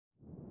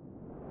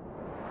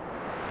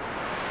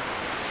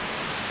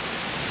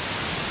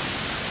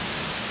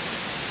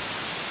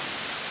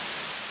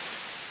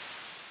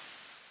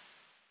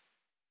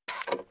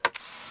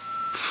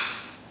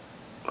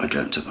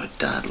dreamt of my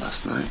dad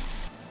last night,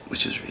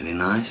 which was really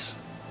nice,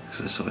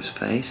 because I saw his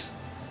face.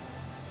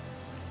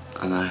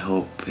 And I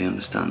hope he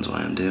understands why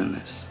I'm doing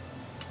this.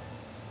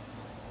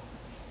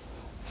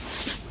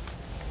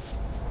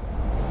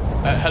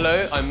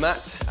 Hello, I'm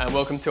Matt, and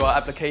welcome to our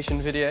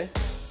application video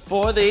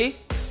for the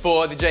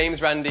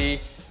James Randi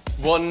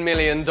 $1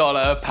 Million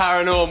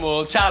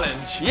Paranormal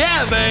Challenge.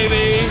 Yeah,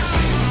 baby!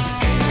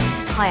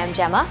 Hi, I'm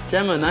Gemma.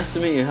 Gemma, nice to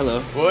meet you. Hello.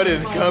 What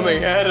is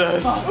coming at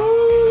us? Oh.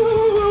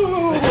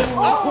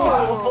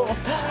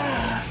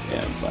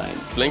 Yeah, I'm fine.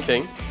 It's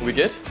blinking. Are we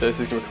good? So this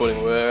is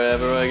recording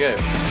wherever I go.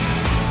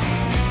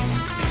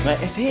 Mate,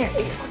 it's here.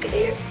 It's fucking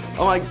here.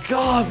 Oh my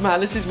god, man,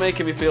 this is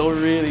making me feel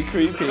really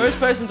creepy. First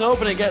person to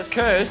open it gets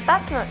cursed.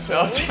 That's not true.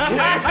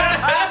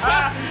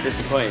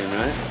 Disappointing,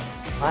 right?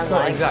 It's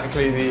not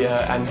exactly the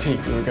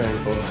antique we were going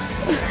for.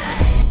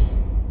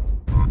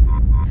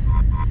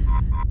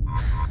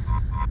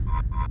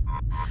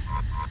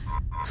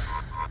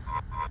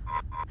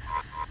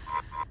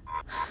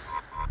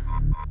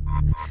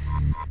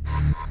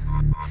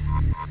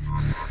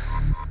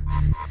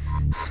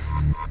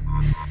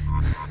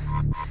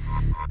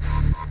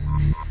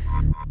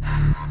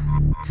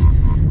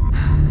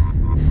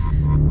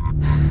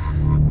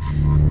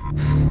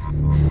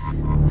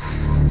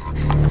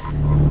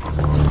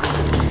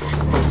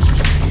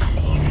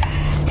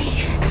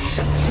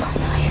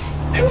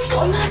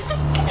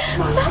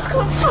 Matt's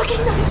got a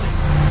fucking knife!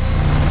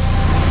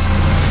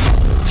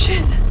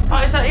 Shit!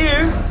 Matt, is that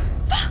you?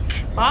 Fuck!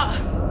 Matt?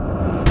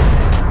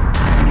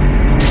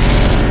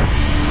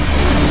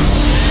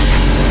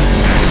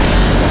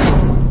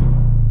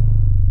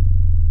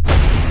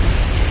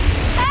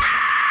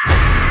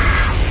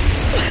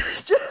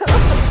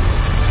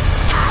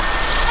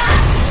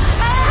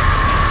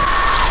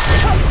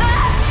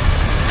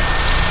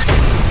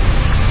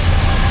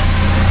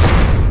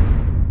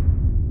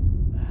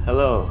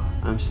 Hello,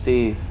 I'm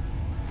Steve,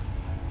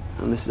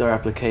 and this is our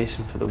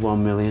application for the $1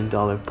 Million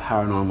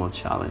Paranormal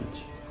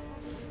Challenge.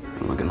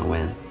 And we're gonna